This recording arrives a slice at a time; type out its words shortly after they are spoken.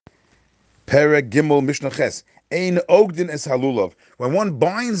Perek Gimel Mishnah Ches. Ein ogdin es halulav. When one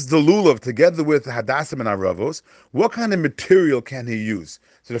binds the lulav together with hadassim and aravos, what kind of material can he use?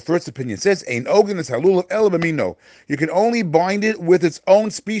 So the first opinion says, Ein ogdin es halulav el b'mino. You can only bind it with its own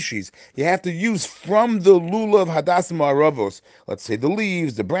species. You have to use from the lulav hadassim or aravos. Let's say the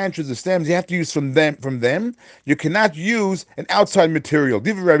leaves, the branches, the stems. You have to use from them. You cannot use an outside material.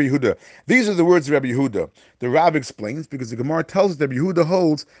 Divrei Rabbi Yehuda. These are the words of Rabbi Yehuda. The Rav explains because the Gemara tells us that Rabbi Yehuda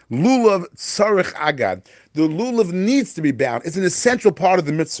holds lulav tzarich agad. The lulav needs to be bound. It's an essential part of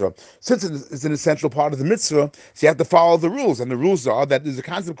the mitzvah. Since it's an essential part of the mitzvah, so you have to follow the rules. And the rules are that there's a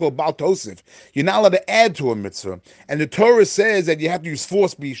concept called Baal Tosif. You're not allowed to add to a mitzvah. And the Torah says that you have to use 4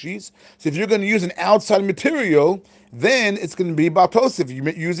 species. So if you're going to use an outside material, then it's going to be Baal Tosif. You're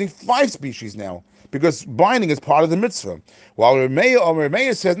using 5 species now, because binding is part of the mitzvah. While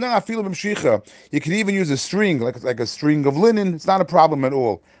Remeir says, no, I feel b'mshicha. You can even use a string, like a string of linen. It's not a problem at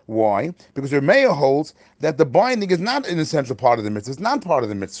all. Why? Because Remeir holds that the binding is not an essential part of the mitzvah. It's not part of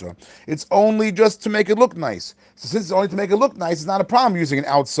the mitzvah. It's only just to make it look nice. So since it's only to make it look nice, it's not a problem using an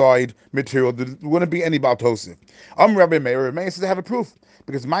outside material. There wouldn't be any Baal Tosif. Rabbi Meir says they have a proof.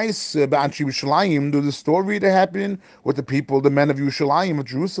 Because Ma'is Ba'anshi Yerushalayim, there's a story that happened with the people, the men of Yerushalayim, of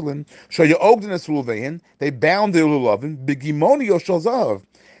Jerusalem. Shaya Ogden Esulvein, they bound their lulavin, Begimoni Yoshalzav.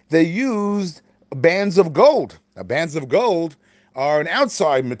 They used bands of gold. Now, bands of gold are an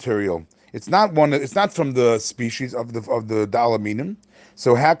outside material. It's not from the species of the dalaminim.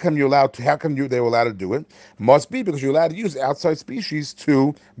 So how come they were allowed to do it? Must be because you're allowed to use outside species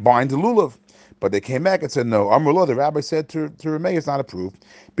to bind the lulav. But they came back and said, no, Amrullah, the rabbi said to Rameh, it's not approved.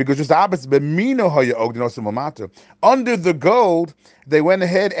 Because just the opposite, under the gold, they went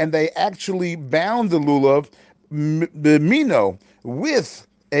ahead and they actually bound the lulav, mino, with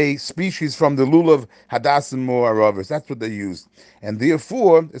a species from the lulav hadassim or aravis. That's what they used. And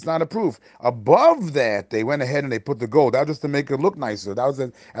therefore, it's not approved. Above that, they went ahead and they put the gold. That was just to make it look nicer. That was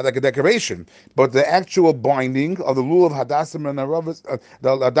like a decoration. But the actual binding of the lulav hadassim and aravis, the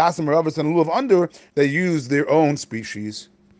hadassim aravis and the lulav under, they used their own species.